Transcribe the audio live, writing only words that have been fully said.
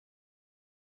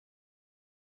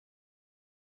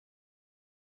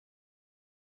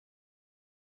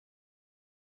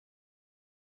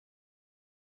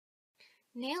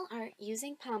Nail Art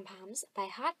Using Pom-Poms by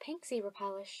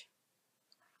Hotpinkzebrapolish.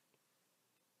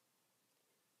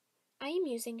 I am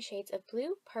using shades of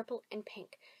blue, purple, and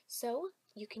pink, so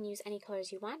you can use any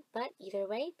colors you want, but either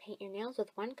way, paint your nails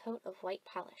with one coat of white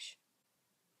polish.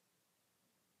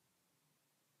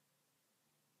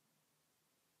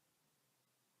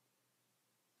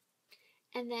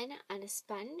 And then on a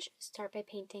sponge, start by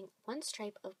painting one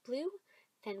stripe of blue,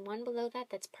 then one below that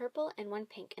that's purple, and one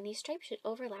pink, and these stripes should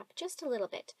overlap just a little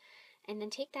bit. And then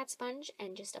take that sponge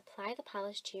and just apply the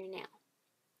polish to your nail.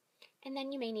 And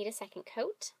then you may need a second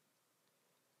coat,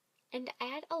 and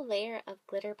add a layer of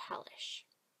glitter polish.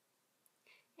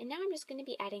 And now I'm just going to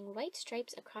be adding white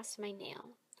stripes across my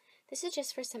nail. This is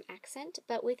just for some accent,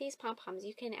 but with these pom-poms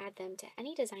you can add them to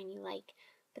any design you like,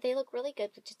 but they look really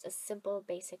good with just a simple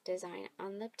basic design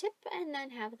on the tip and then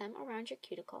have them around your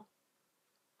cuticle.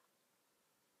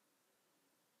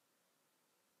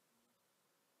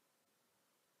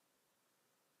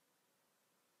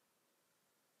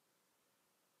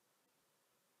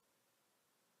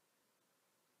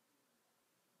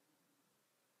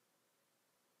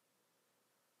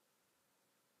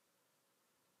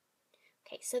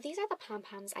 Okay, so these are the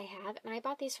pom-poms I have, and I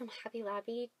bought these from Hobby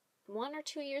Lobby 1 or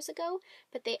 2 years ago,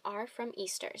 but they are from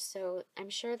Easter, so I'm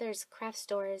sure there's craft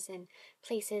stores and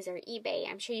places or eBay.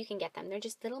 I'm sure you can get them. They're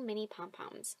just little mini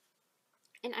pom-poms.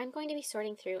 And I'm going to be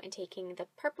sorting through and taking the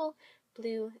purple,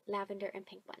 blue, lavender, and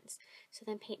pink ones. So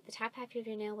then paint the top half of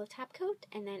your nail with top coat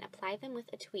and then apply them with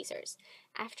the tweezers.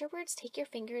 Afterwards, take your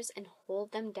fingers and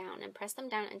hold them down and press them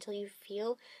down until you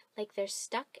feel like they're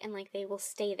stuck and like they will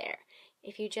stay there.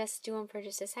 If you just do them for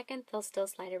just a second, they'll still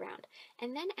slide around.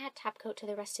 And then add top coat to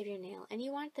the rest of your nail, and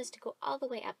you want this to go all the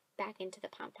way up back into the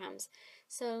pom-poms.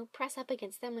 So press up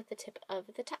against them with the tip of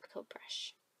the top coat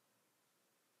brush.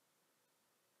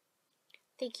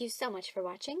 Thank you so much for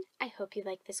watching. I hope you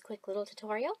liked this quick little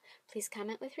tutorial. Please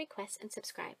comment with requests and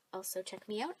subscribe. Also check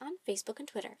me out on Facebook and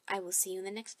Twitter. I will see you in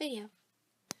the next video.